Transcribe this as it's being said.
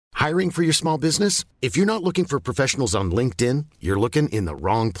Hiring for your small business? If you're not looking for professionals on LinkedIn, you're looking in the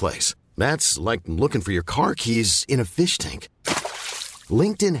wrong place. That's like looking for your car keys in a fish tank.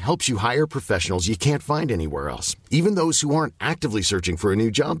 LinkedIn helps you hire professionals you can't find anywhere else, even those who aren't actively searching for a new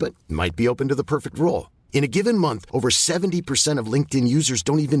job but might be open to the perfect role. In a given month, over 70% of LinkedIn users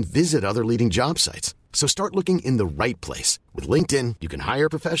don't even visit other leading job sites. So start looking in the right place. With LinkedIn, you can hire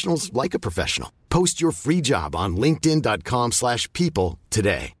professionals like a professional. Post your free job on linkedin.com/people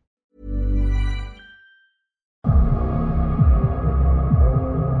today.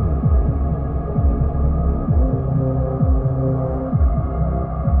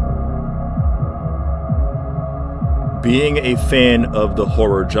 Being a fan of the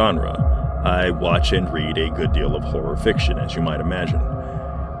horror genre, I watch and read a good deal of horror fiction, as you might imagine.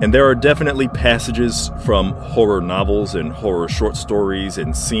 And there are definitely passages from horror novels and horror short stories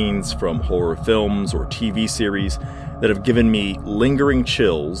and scenes from horror films or TV series that have given me lingering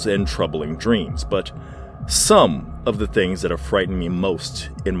chills and troubling dreams. But some of the things that have frightened me most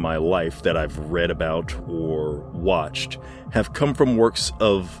in my life that I've read about or watched have come from works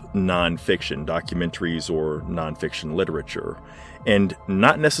of nonfiction, documentaries or nonfiction literature, and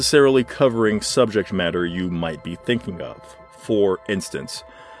not necessarily covering subject matter you might be thinking of. For instance,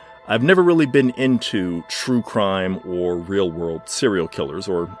 I've never really been into true crime or real-world serial killers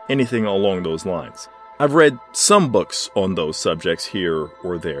or anything along those lines. I've read some books on those subjects here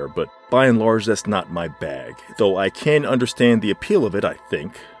or there, but by and large that's not my bag, though I can understand the appeal of it, I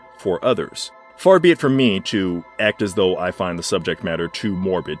think, for others. Far be it from me to act as though I find the subject matter too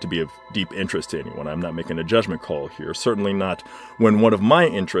morbid to be of deep interest to anyone. I'm not making a judgment call here, certainly not when one of my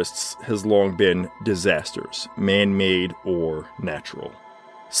interests has long been disasters, man-made or natural.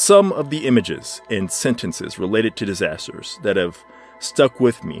 Some of the images and sentences related to disasters that have stuck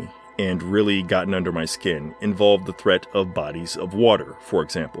with me and really gotten under my skin involve the threat of bodies of water, for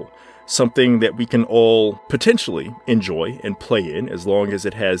example. Something that we can all potentially enjoy and play in as long as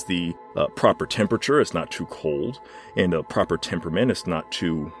it has the proper temperature, it's not too cold, and a proper temperament, it's not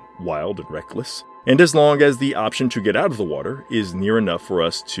too wild and reckless. And as long as the option to get out of the water is near enough for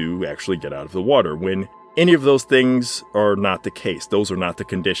us to actually get out of the water. When any of those things are not the case, those are not the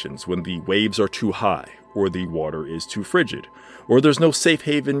conditions, when the waves are too high, or the water is too frigid, or there's no safe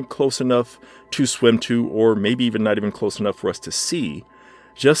haven close enough to swim to, or maybe even not even close enough for us to see,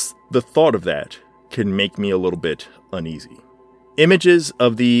 just the thought of that can make me a little bit uneasy. Images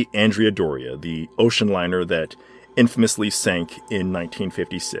of the Andrea Doria, the ocean liner that infamously sank in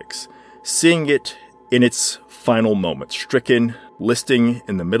 1956, seeing it in its final moments, stricken, listing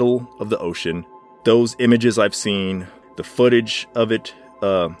in the middle of the ocean, those images I've seen, the footage of it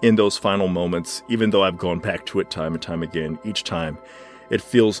in those final moments, even though I've gone back to it time and time again, each time it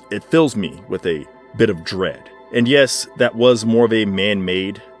fills me with a bit of dread. And yes, that was more of a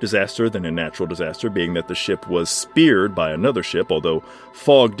man-made disaster than a natural disaster, being that the ship was speared by another ship, although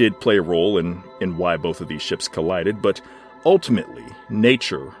fog did play a role in why both of these ships collided. But ultimately,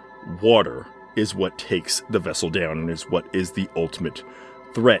 nature, water, is what takes the vessel down and is what is the ultimate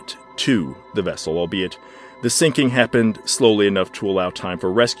threat to the vessel, albeit the sinking happened slowly enough to allow time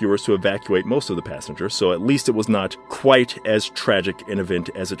for rescuers to evacuate most of the passengers, so at least it was not quite as tragic an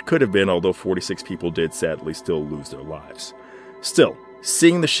event as it could have been, although 46 people did sadly still lose their lives. Still,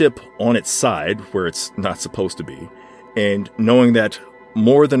 seeing the ship on its side, where it's not supposed to be, and knowing that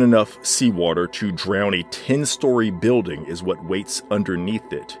more than enough seawater to drown a 10-story building is what waits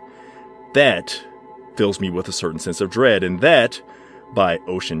underneath it, that fills me with a certain sense of dread, and that, by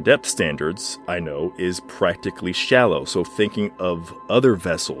ocean depth standards, I know, is practically shallow. So thinking of other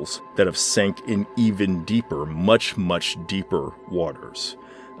vessels that have sank in even deeper, much, much deeper waters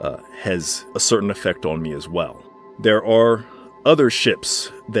has a certain effect on me as well. There are other ships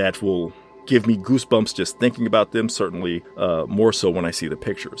that will give me goosebumps just thinking about them, certainly more so when I see the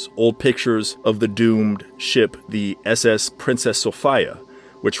pictures. Old pictures of the doomed ship, the SS Princess Sophia,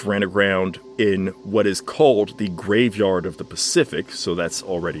 which ran aground in what is called the Graveyard of the Pacific, so that's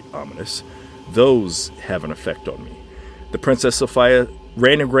already ominous. Those have an effect on me. The Princess Sophia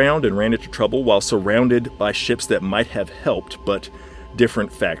ran aground and ran into trouble while surrounded by ships that might have helped, but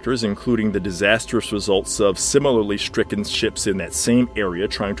different factors, including the disastrous results of similarly stricken ships in that same area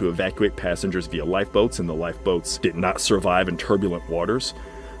trying to evacuate passengers via lifeboats, and the lifeboats did not survive in turbulent waters.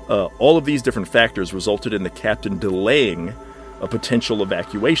 All of these different factors resulted in the captain delaying a potential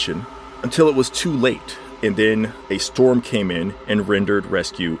evacuation until it was too late, and then a storm came in and rendered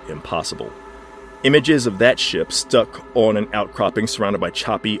rescue impossible. Images of that ship stuck on an outcropping surrounded by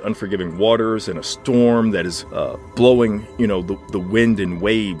choppy, unforgiving waters and a storm that is blowing, the wind and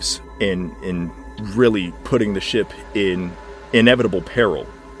waves and really putting the ship in inevitable peril.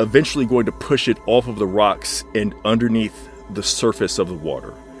 eventually going to push it off of the rocks and underneath the surface of the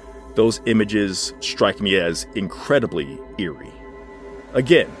water. Those images strike me as incredibly eerie.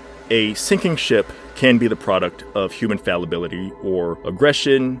 Again, a sinking ship can be the product of human fallibility or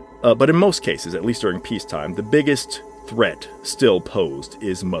aggression, but in most cases, at least during peacetime, the biggest threat still posed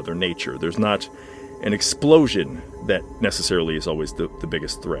is Mother Nature. There's not an explosion that necessarily is always the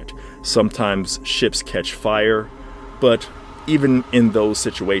biggest threat. Sometimes ships catch fire, but even in those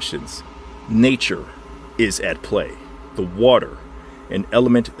situations, nature is at play. The water, an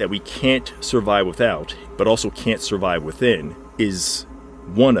element that we can't survive without, but also can't survive within, is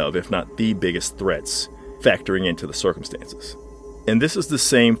one of, if not the biggest threats factoring into the circumstances. And this is the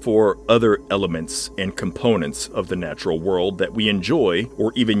same for other elements and components of the natural world that we enjoy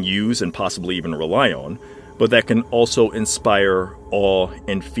or even use and possibly even rely on, but that can also inspire awe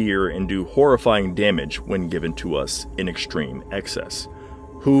and fear and do horrifying damage when given to us in extreme excess.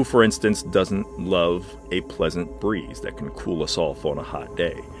 Who, for instance, doesn't love a pleasant breeze that can cool us off on a hot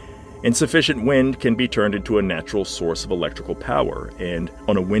day? Insufficient wind can be turned into a natural source of electrical power, and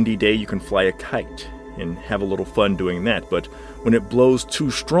on a windy day you can fly a kite and have a little fun doing that, but when it blows too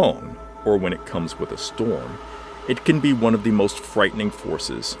strong, or when it comes with a storm, it can be one of the most frightening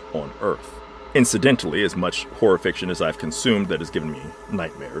forces on Earth. Incidentally, as much horror fiction as I've consumed that has given me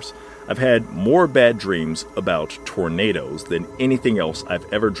nightmares, I've had more bad dreams about tornadoes than anything else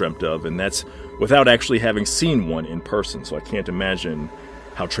I've ever dreamt of, and that's without actually having seen one in person, so I can't imagine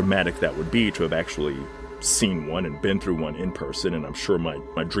how traumatic that would be to have actually seen one and been through one in person, and I'm sure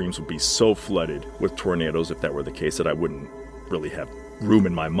my dreams would be so flooded with tornadoes if that were the case that I wouldn't really have room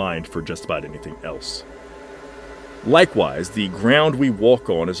in my mind for just about anything else. Likewise, the ground we walk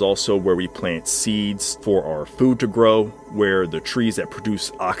on is also where we plant seeds for our food to grow, where the trees that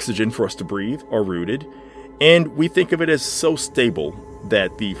produce oxygen for us to breathe are rooted, and we think of it as so stable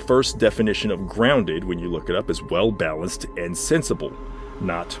that the first definition of grounded, when you look it up, is well-balanced and sensible,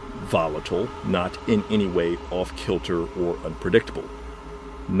 not volatile, not in any way off-kilter or unpredictable.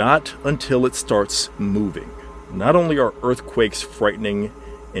 Not until it starts moving. Not only are earthquakes frightening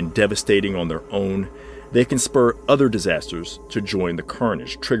and devastating on their own, they can spur other disasters to join the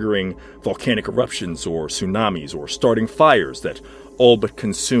carnage, triggering volcanic eruptions or tsunamis or starting fires that all but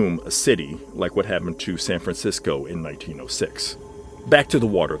consume a city, like what happened to San Francisco in 1906. Back to the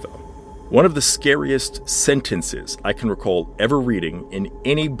water, though. One of the scariest sentences I can recall ever reading in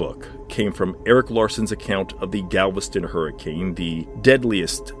any book came from Erik Larson's account of the Galveston hurricane, the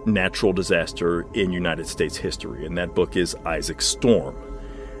deadliest natural disaster in United States history, and that book is Isaac Storm.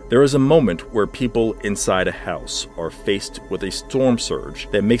 There is a moment where people inside a house are faced with a storm surge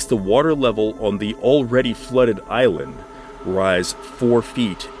that makes the water level on the already flooded island rise 4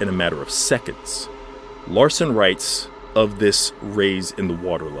 feet in a matter of seconds. Larson writes of this raise in the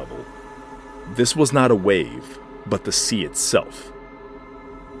water level, "This was not a wave, but the sea itself."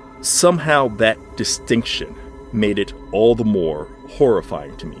 Somehow that distinction made it all the more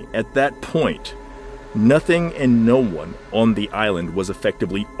horrifying to me. At that point, nothing and no one on the island was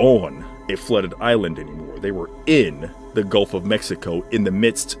effectively on a flooded island anymore. They were in the Gulf of Mexico in the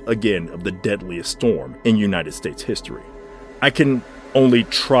midst, again, of the deadliest storm in United States history. I can only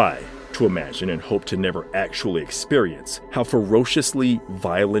try to imagine and hope to never actually experience how ferociously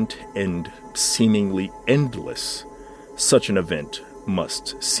violent and seemingly endless such an event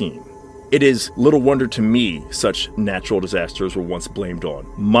must seem. It is little wonder to me such natural disasters were once blamed on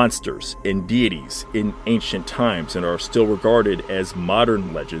monsters and deities in ancient times and are still regarded as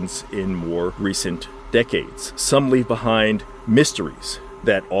modern legends in more recent decades. Some leave behind mysteries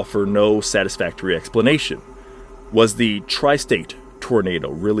that offer no satisfactory explanation. Was the tri-state tornado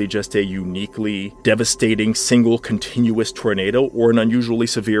really just a uniquely devastating single continuous tornado, or an unusually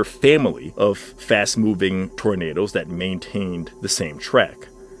severe family of fast-moving tornadoes that maintained the same track?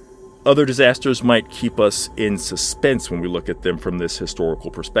 Other disasters might keep us in suspense when we look at them from this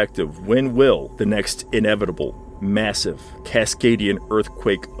historical perspective. When will the next inevitable, massive, Cascadian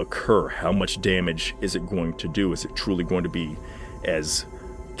earthquake occur? How much damage is it going to do? Is it truly going to be as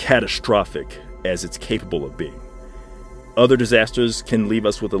catastrophic as it's capable of being? Other disasters can leave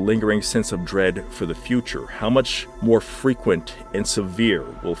us with a lingering sense of dread for the future. How much more frequent and severe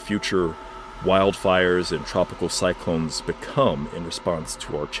will future wildfires and tropical cyclones become in response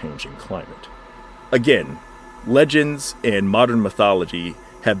to our changing climate? Again, legends and modern mythology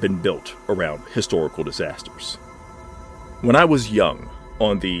have been built around historical disasters. When I was young,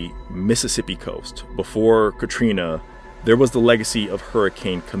 on the Mississippi coast, before Katrina, there was the legacy of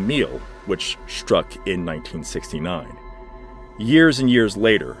Hurricane Camille, which struck in 1969. Years and years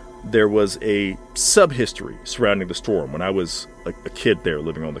later, there was a sub-history surrounding the storm when I was a kid there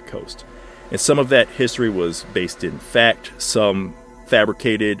living on the coast. And some of that history was based in fact, some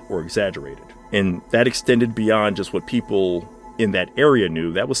fabricated or exaggerated. And that extended beyond just what people in that area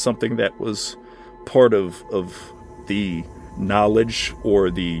knew. That was something that was part of the knowledge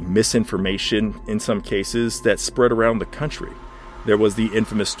or the misinformation in some cases that spread around the country. There was the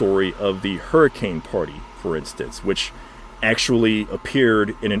infamous story of the hurricane party, for instance, which actually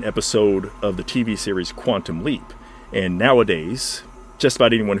appeared in an episode of the TV series Quantum Leap. And nowadays, just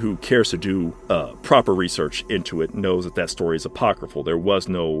about anyone who cares to do proper research into it knows that that story is apocryphal. There was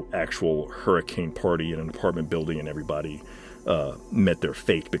no actual hurricane party in an apartment building and everybody met their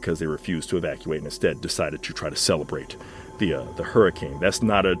fate because they refused to evacuate and instead decided to try to celebrate the hurricane. That's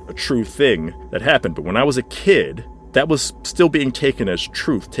not a true thing that happened. But when I was a kid, that was still being taken as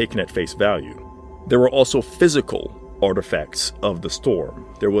truth, taken at face value. There were also physical artifacts of the storm.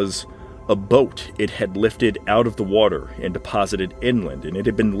 There was a boat it had lifted out of the water and deposited inland, and it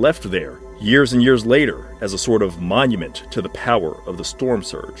had been left there years and years later as a sort of monument to the power of the storm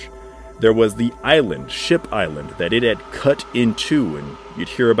surge. There was the island, Ship Island, that it had cut in two, and you'd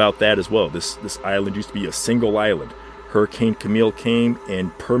hear about that as well. This island used to be a single island. Hurricane Camille came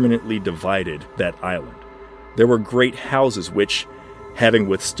and permanently divided that island. There were great houses which, having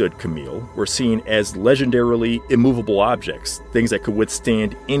withstood Camille, were seen as legendarily immovable objects, things that could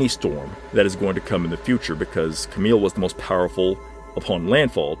withstand any storm that is going to come in the future, because Camille was the most powerful upon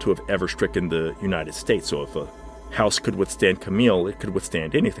landfall to have ever stricken the United States. So if a house could withstand Camille, it could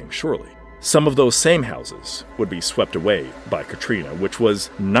withstand anything, surely. Some of those same houses would be swept away by Katrina, which was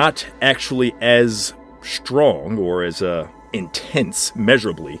not actually as strong or as intense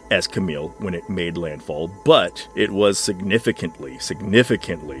measurably as Camille when it made landfall, but it was significantly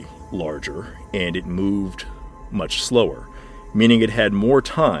larger, and it moved much slower, meaning it had more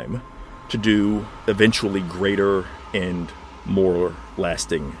time to do eventually greater and more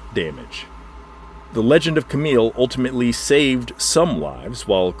lasting damage. The legend of Camille ultimately saved some lives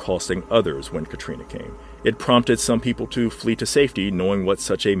while costing others when Katrina came. It prompted some people to flee to safety, knowing what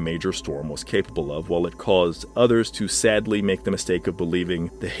such a major storm was capable of, while it caused others to sadly make the mistake of believing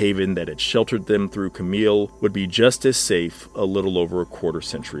the haven that had sheltered them through Camille would be just as safe a little over a quarter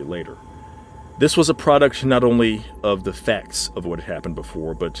century later. This was a product not only of the facts of what had happened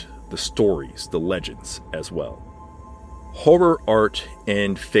before, but the stories, the legends as well. Horror art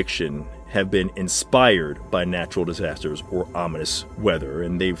and fiction have been inspired by natural disasters or ominous weather,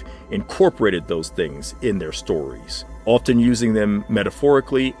 and they've incorporated those things in their stories, often using them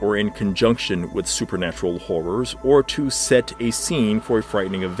metaphorically or in conjunction with supernatural horrors, or to set a scene for a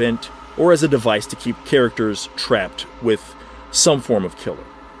frightening event, or as a device to keep characters trapped with some form of killer.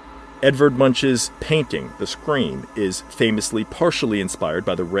 Edvard Munch's painting, The Scream, is famously partially inspired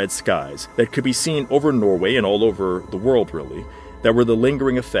by the red skies that could be seen over Norway and all over the world, really, that were the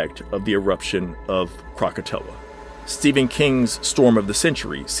lingering effect of the eruption of Krakatoa. Stephen King's Storm of the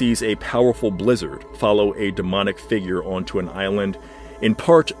Century sees a powerful blizzard follow a demonic figure onto an island, in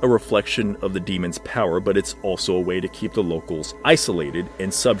part a reflection of the demon's power, but it's also a way to keep the locals isolated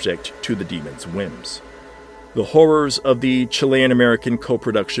and subject to the demon's whims. The horrors of the Chilean-American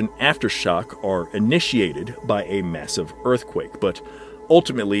co-production Aftershock are initiated by a massive earthquake, but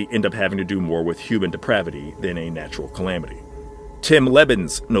ultimately end up having to do more with human depravity than a natural calamity. Tim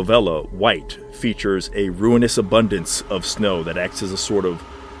Lebbin's novella, White, features a ruinous abundance of snow that acts as a sort of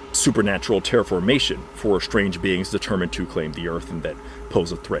supernatural terraformation for strange beings determined to claim the earth and that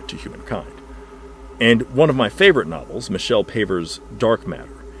pose a threat to humankind. And one of my favorite novels, Michelle Paver's Dark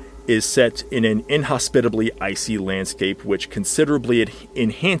Matter, is set in an inhospitably icy landscape which considerably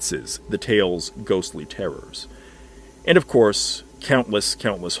enhances the tale's ghostly terrors. And of course,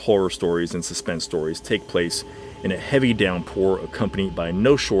 countless horror stories and suspense stories take place in a heavy downpour accompanied by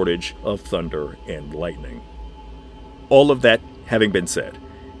no shortage of thunder and lightning. All of that having been said,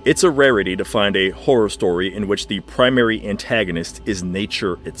 it's a rarity to find a horror story in which the primary antagonist is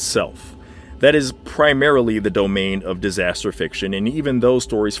nature itself. That is primarily the domain of disaster fiction, and even those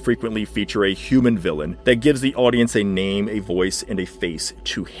stories frequently feature a human villain that gives the audience a name, a voice, and a face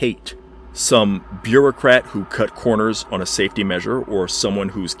to hate. Some bureaucrat who cut corners on a safety measure, or someone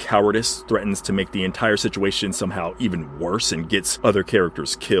whose cowardice threatens to make the entire situation somehow even worse and gets other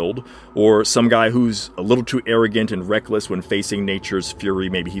characters killed, or some guy who's a little too arrogant and reckless when facing nature's fury.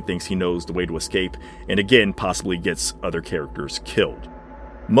 Maybe he thinks he knows the way to escape, and again possibly gets other characters killed.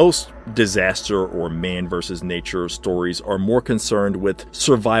 Most disaster or man versus nature stories are more concerned with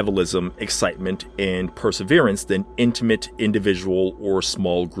survivalism, excitement, and perseverance than intimate individual or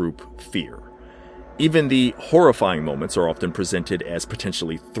small group fear. Even the horrifying moments are often presented as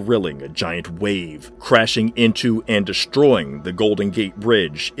potentially thrilling, a giant wave crashing into and destroying the Golden Gate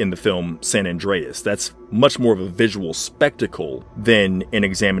Bridge in the film San Andreas. That's much more of a visual spectacle than an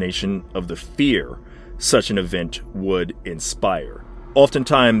examination of the fear such an event would inspire.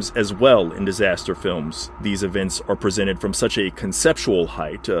 Oftentimes, as well, in disaster films, these events are presented from such a conceptual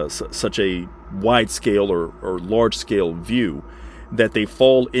height, such a wide-scale or large-scale view, that they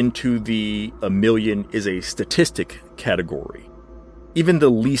fall into the "a million is a statistic" category. Even the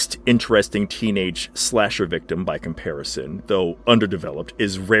least interesting teenage slasher victim, by comparison, though underdeveloped,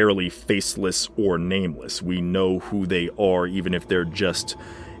 is rarely faceless or nameless. We know who they are, even if they're just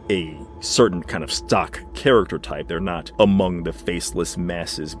a certain kind of stock character type. They're not among the faceless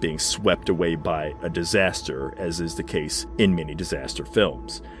masses being swept away by a disaster, as is the case in many disaster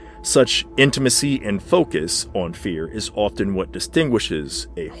films. Such intimacy and focus on fear is often what distinguishes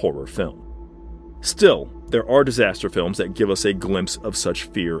a horror film. Still, there are disaster films that give us a glimpse of such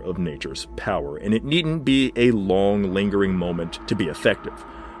fear of nature's power, and it needn't be a long, lingering moment to be effective.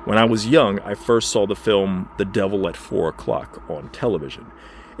 When I was young, I first saw the film The Devil at 4 O'Clock on television.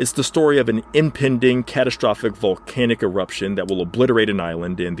 It's the story of an impending, catastrophic volcanic eruption that will obliterate an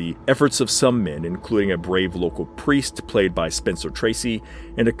island, and the efforts of some men, including a brave local priest played by Spencer Tracy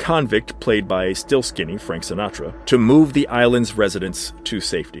and a convict played by still skinny Frank Sinatra, to move the island's residents to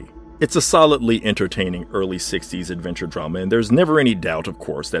safety. It's a solidly entertaining early 60s adventure drama, and there's never any doubt, of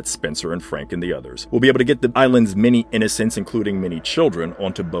course, that Spencer and Frank and the others will be able to get the island's many innocents, including many children,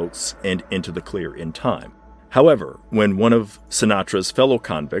 onto boats and into the clear in time. However, when one of Sinatra's fellow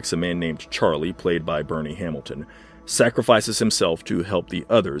convicts, a man named Charlie, played by Bernie Hamilton, sacrifices himself to help the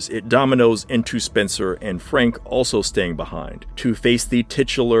others, it dominoes into Spencer and Frank also staying behind to face the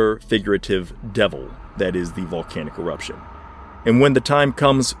titular figurative devil that is the volcanic eruption. And when the time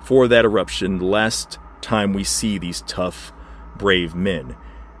comes for that eruption, the last time we see these tough, brave men,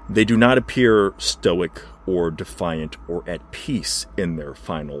 they do not appear stoic or defiant or at peace in their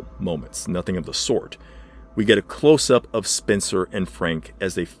final moments. Nothing of the sort. We get a close-up of Spencer and Frank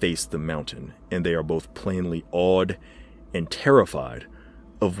as they face the mountain, and they are both plainly awed and terrified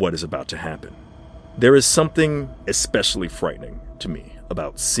of what is about to happen. There is something especially frightening to me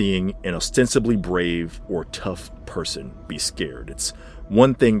about seeing an ostensibly brave or tough person be scared. It's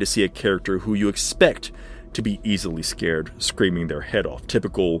one thing to see a character who you expect to be easily scared screaming their head off.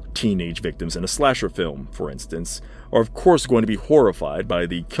 Typical teenage victims in a slasher film, for instance, are of course going to be horrified by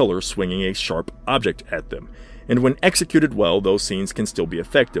the killer swinging a sharp object at them. And when executed well, those scenes can still be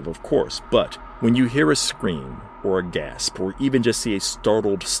effective, of course. But when you hear a scream or a gasp, or even just see a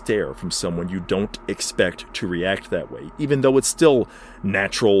startled stare from someone you don't expect to react that way, even though it's still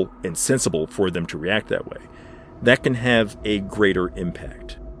natural and sensible for them to react that way, that can have a greater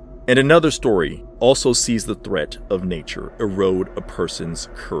impact. And another story also sees the threat of nature erode a person's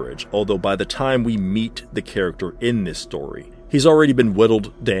courage, although by the time we meet the character in this story, he's already been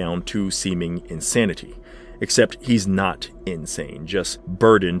whittled down to seeming insanity. Except he's not insane, just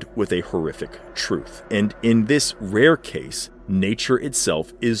burdened with a horrific truth. And in this rare case, nature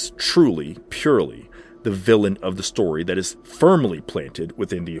itself is truly, purely the villain of the story that is firmly planted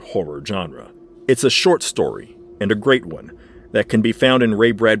within the horror genre. It's a short story, and a great one, that can be found in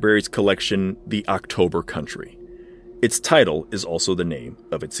Ray Bradbury's collection, The October Country. Its title is also the name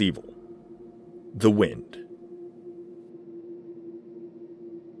of its evil, The Wind.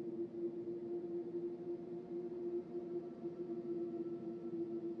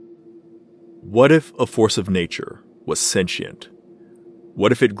 What if a force of nature was sentient?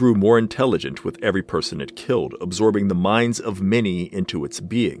 What if it grew more intelligent with every person it killed, absorbing the minds of many into its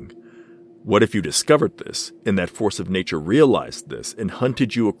being? What if you discovered this, and that force of nature realized this, and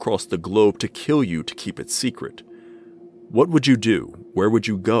hunted you across the globe to kill you to keep it secret? What would you do? Where would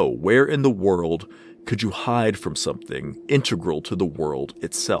you go? Where in the world could you hide from something integral to the world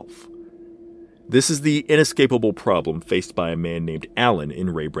itself? This is the inescapable problem faced by a man named Alan in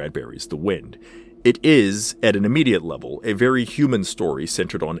Ray Bradbury's The Wind. It is, at an immediate level, a very human story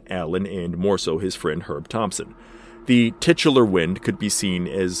centered on Alan and more so his friend Herb Thompson. The titular wind could be seen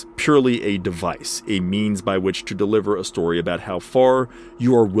as purely a device, a means by which to deliver a story about how far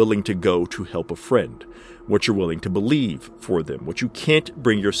you are willing to go to help a friend, what you're willing to believe for them, what you can't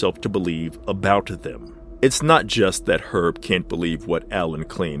bring yourself to believe about them. It's not just that Herb can't believe what Alan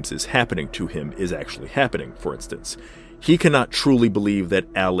claims is happening to him is actually happening, for instance. He cannot truly believe that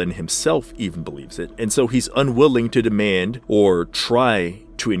Alan himself even believes it, and so he's unwilling to demand or try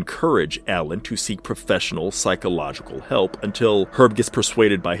to encourage Alan to seek professional psychological help until Herb gets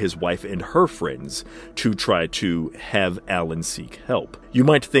persuaded by his wife and her friends to try to have Alan seek help. You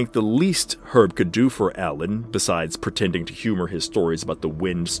might think the least Herb could do for Alan, besides pretending to humor his stories about the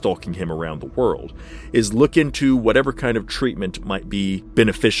wind stalking him around the world, is look into whatever kind of treatment might be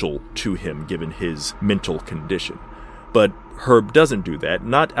beneficial to him given his mental condition. But Herb doesn't do that,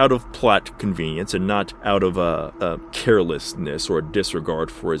 not out of plot convenience and not out of a carelessness or a disregard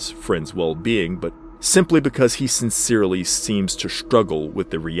for his friend's well-being, but simply because he sincerely seems to struggle with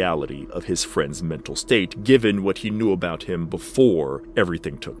the reality of his friend's mental state, given what he knew about him before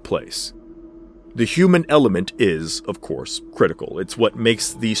everything took place. The human element is, of course, critical. It's what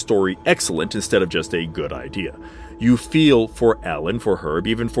makes the story excellent instead of just a good idea. You feel for Alan, for Herb,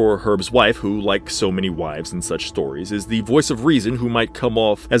 even for Herb's wife, who, like so many wives in such stories, is the voice of reason who might come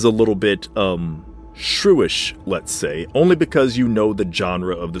off as a little bit, shrewish, let's say, only because you know the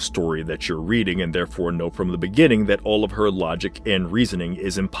genre of the story that you're reading and therefore know from the beginning that all of her logic and reasoning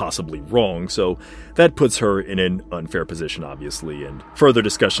is impossibly wrong, so that puts her in an unfair position, obviously, and further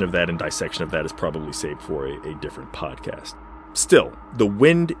discussion of that and dissection of that is probably saved for a different podcast. Still, the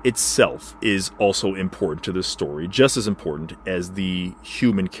wind itself is also important to this story, just as important as the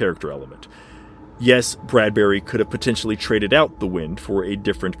human character element. Yes, Bradbury could have potentially traded out the wind for a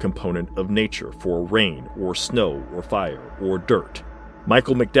different component of nature, for rain, or snow, or fire, or dirt.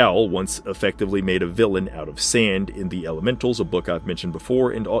 Michael McDowell once effectively made a villain out of sand in The Elementals, a book I've mentioned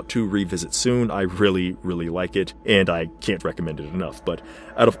before and ought to revisit soon. I really, really like it, and I can't recommend it enough. But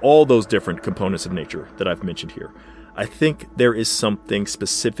out of all those different components of nature that I've mentioned here, I think there is something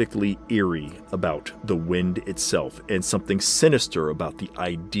specifically eerie about the wind itself, and something sinister about the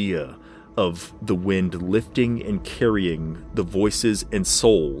idea of the wind lifting and carrying the voices and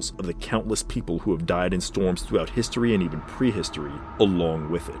souls of the countless people who have died in storms throughout history and even prehistory along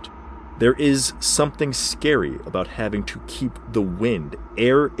with it. There is something scary about having to keep the wind,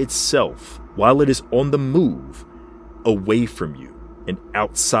 air itself, while it is on the move, away from you and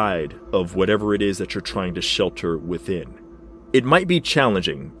outside of whatever it is that you're trying to shelter within. It might be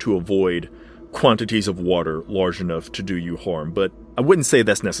challenging to avoid quantities of water large enough to do you harm, but I wouldn't say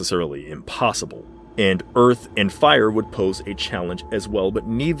that's necessarily impossible. And earth and fire would pose a challenge as well, but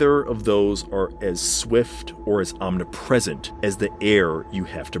neither of those are as swift or as omnipresent as the air you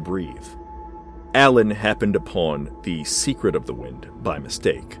have to breathe. Alan happened upon the secret of the wind by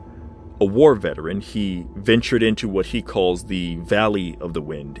mistake. A war veteran, he ventured into what he calls the Valley of the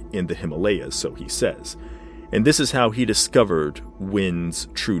Wind in the Himalayas, so he says. And this is how he discovered wind's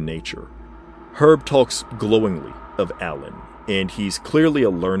true nature. Herb talks glowingly of Alan, and he's clearly a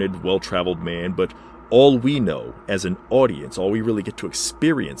learned, well-traveled man, but all we know as an audience, all we really get to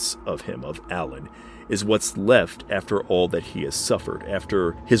experience of him, of Alan, is what's left after all that he has suffered.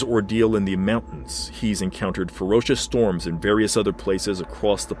 After his ordeal in the mountains, he's encountered ferocious storms in various other places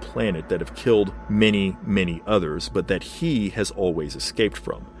across the planet that have killed many, many others, but that he has always escaped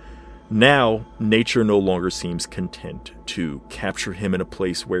from. Now, nature no longer seems content to capture him in a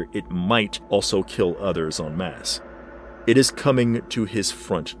place where it might also kill others en masse. It is coming to his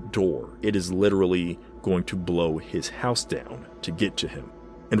front door. It is literally going to blow his house down to get to him.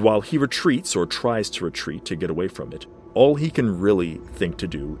 And while he retreats or tries to retreat to get away from it, all he can really think to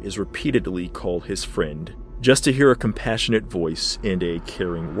do is repeatedly call his friend just to hear a compassionate voice and a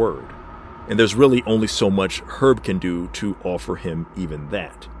caring word. And there's really only so much Herb can do to offer him even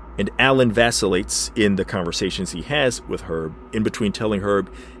that. And Alan vacillates in the conversations he has with Herb, in between telling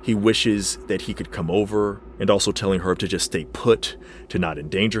Herb he wishes that he could come over, and also telling Herb to just stay put, to not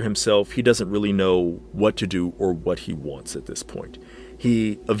endanger himself. He doesn't really know what to do or what he wants at this point.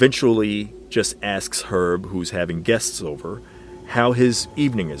 He eventually just asks Herb, who's having guests over, how his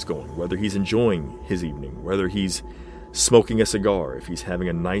evening is going, whether he's enjoying his evening, whether he's smoking a cigar, if he's having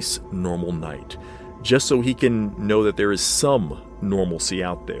a nice, normal night, just so he can know that there is some normalcy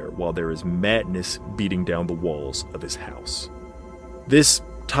out there while there is madness beating down the walls of his house. This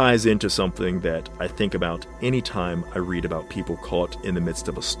ties into something that I think about anytime I read about people caught in the midst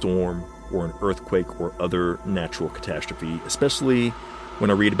of a storm or an earthquake or other natural catastrophe, especially when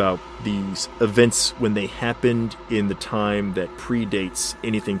I read about these events when they happened in the time that predates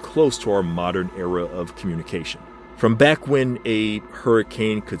anything close to our modern era of communication. From back when a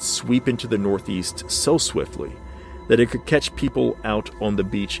hurricane could sweep into the Northeast so swiftly that it could catch people out on the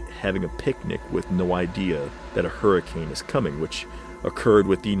beach having a picnic with no idea that a hurricane is coming, which occurred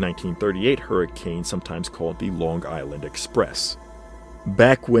with the 1938 hurricane, sometimes called the Long Island Express.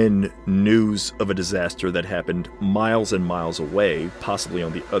 Back when news of a disaster that happened miles and miles away, possibly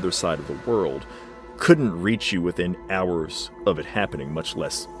on the other side of the world, couldn't reach you within hours of it happening, much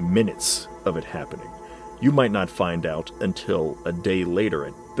less minutes of it happening. You might not find out until a day later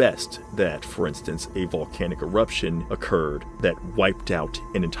at best that, for instance, a volcanic eruption occurred that wiped out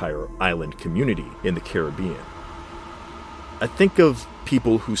an entire island community in the Caribbean. I think of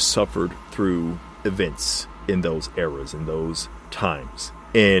people who suffered through events in those eras, in those times,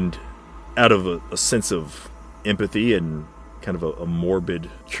 and out of a sense of empathy and kind of a morbid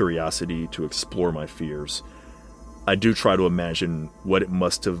curiosity to explore my fears, I do try to imagine what it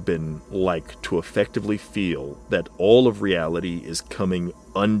must have been like to effectively feel that all of reality is coming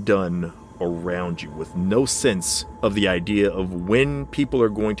undone around you, with no sense of the idea of when people are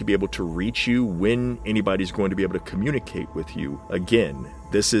going to be able to reach you, when anybody's going to be able to communicate with you again.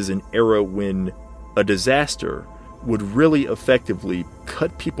 This is an era when a disaster would really effectively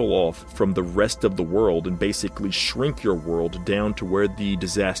cut people off from the rest of the world and basically shrink your world down to where the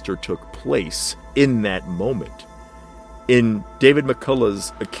disaster took place in that moment. In David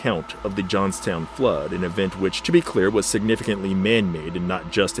McCullough's account of the Johnstown flood, an event which, to be clear, was significantly man-made and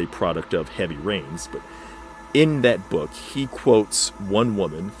not just a product of heavy rains, but in that book, he quotes one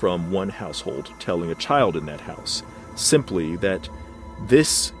woman from one household telling a child in that house simply that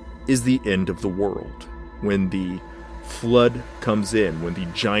this is the end of the world. When the flood comes in, when the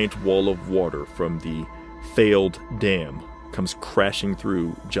giant wall of water from the failed dam comes crashing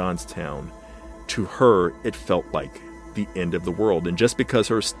through Johnstown, to her it felt like the end of the world. And just because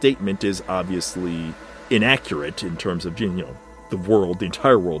her statement is obviously inaccurate in terms of, the world, the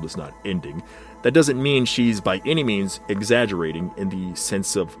entire world is not ending, that doesn't mean she's by any means exaggerating in the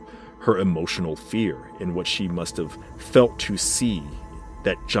sense of her emotional fear and what she must have felt to see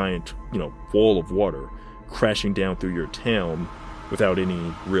that giant, wall of water crashing down through your town without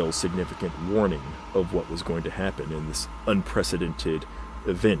any real significant warning of what was going to happen in this unprecedented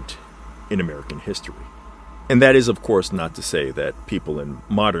event in American history. And that is, of course, not to say that people in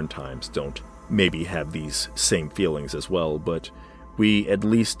modern times don't maybe have these same feelings as well, but we at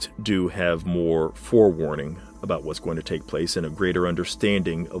least do have more forewarning about what's going to take place and a greater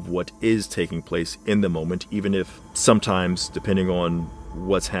understanding of what is taking place in the moment, even if sometimes, depending on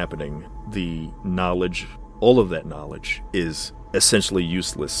what's happening, the knowledge, all of that knowledge, is essentially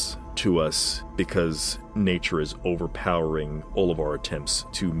useless to us because nature is overpowering all of our attempts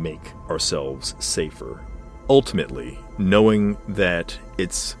to make ourselves safer. Ultimately, knowing that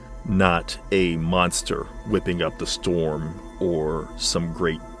it's not a monster whipping up the storm or some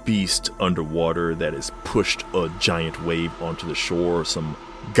great beast underwater that has pushed a giant wave onto the shore, some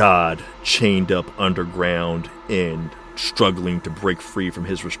god chained up underground and struggling to break free from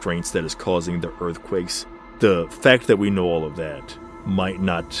his restraints that is causing the earthquakes. The fact that we know all of that might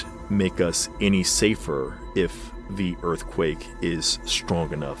not make us any safer if the earthquake is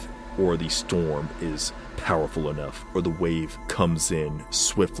strong enough, or the storm is powerful enough, or the wave comes in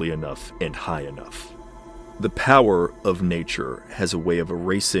swiftly enough and high enough. The power of nature has a way of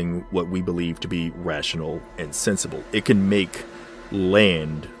erasing what we believe to be rational and sensible. It can make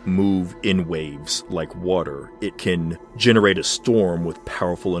land move in waves like water. It can generate a storm with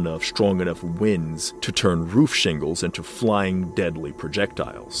powerful enough, strong enough winds to turn roof shingles into flying deadly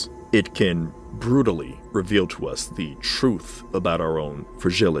projectiles. It can brutally reveal to us the truth about our own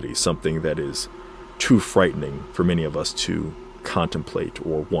fragility, something that is too frightening for many of us to contemplate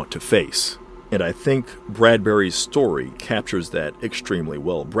or want to face. And I think Bradbury's story captures that extremely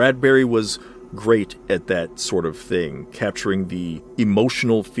well. Bradbury was great at that sort of thing, capturing the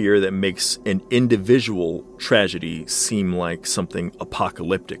emotional fear that makes an individual tragedy seem like something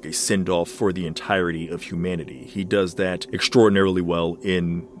apocalyptic, a send-off for the entirety of humanity. He does that extraordinarily well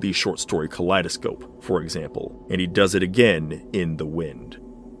in the short story Kaleidoscope, for example, and he does it again in The Wind.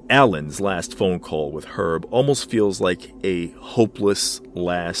 Alan's last phone call with Herb almost feels like a hopeless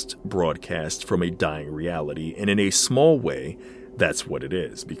last broadcast from a dying reality, and in a small way, that's what it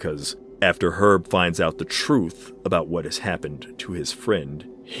is, because after Herb finds out the truth about what has happened to his friend,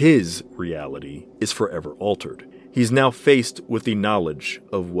 his reality is forever altered. He's now faced with the knowledge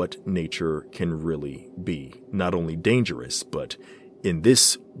of what nature can really be, not only dangerous, but in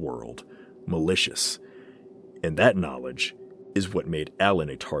this world, malicious. And that knowledge is what made Alan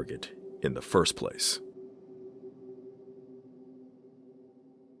a target in the first place.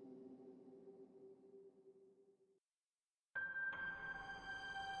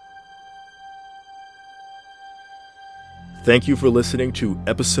 Thank you for listening to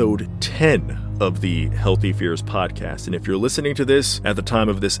episode 10 of the Healthy Fears podcast. And if you're listening to this at the time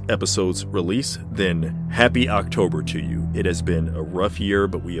of this episode's release, then happy October to you. It has been a rough year,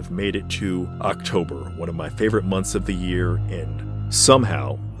 but we have made it to October, one of my favorite months of the year. And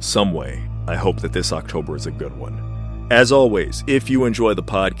somehow, some way, I hope that this October is a good one. As always, if you enjoy the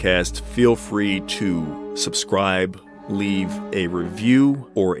podcast, feel free to subscribe, leave a review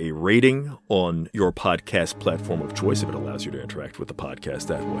or a rating on your podcast platform of choice if it allows you to interact with the podcast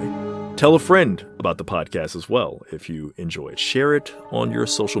that way. Tell a friend about the podcast as well if you enjoy it. Share it on your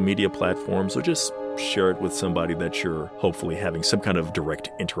social media platforms or just share it with somebody that you're hopefully having some kind of direct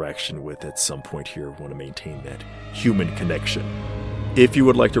interaction with at some point here. Want to maintain that human connection. If you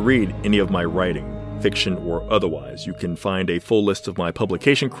would like to read any of my writing, fiction or otherwise, you can find a full list of my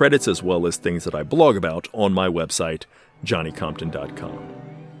publication credits as well as things that I blog about on my website, johnnycompton.com.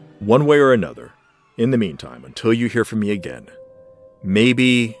 One way or another, in the meantime, until you hear from me again,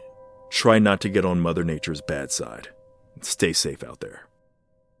 maybe try not to get on Mother Nature's bad side. Stay safe out there.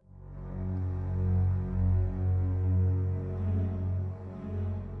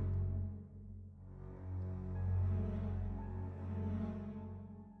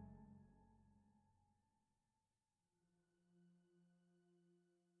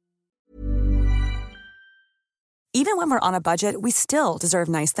 Even when we're on a budget, we still deserve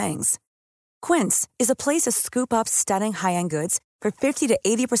nice things. Quince is a place to scoop up stunning high-end goods for 50 to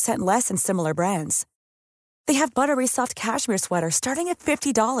 80% less than similar brands. They have buttery soft cashmere sweaters starting at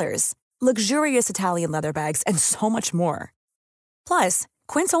 $50, luxurious Italian leather bags, and so much more. Plus,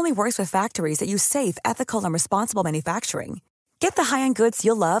 Quince only works with factories that use safe, ethical, and responsible manufacturing. Get the high-end goods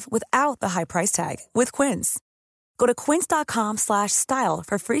you'll love without the high price tag with Quince. Go to quince.com/style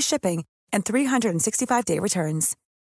for free shipping and 365-day returns.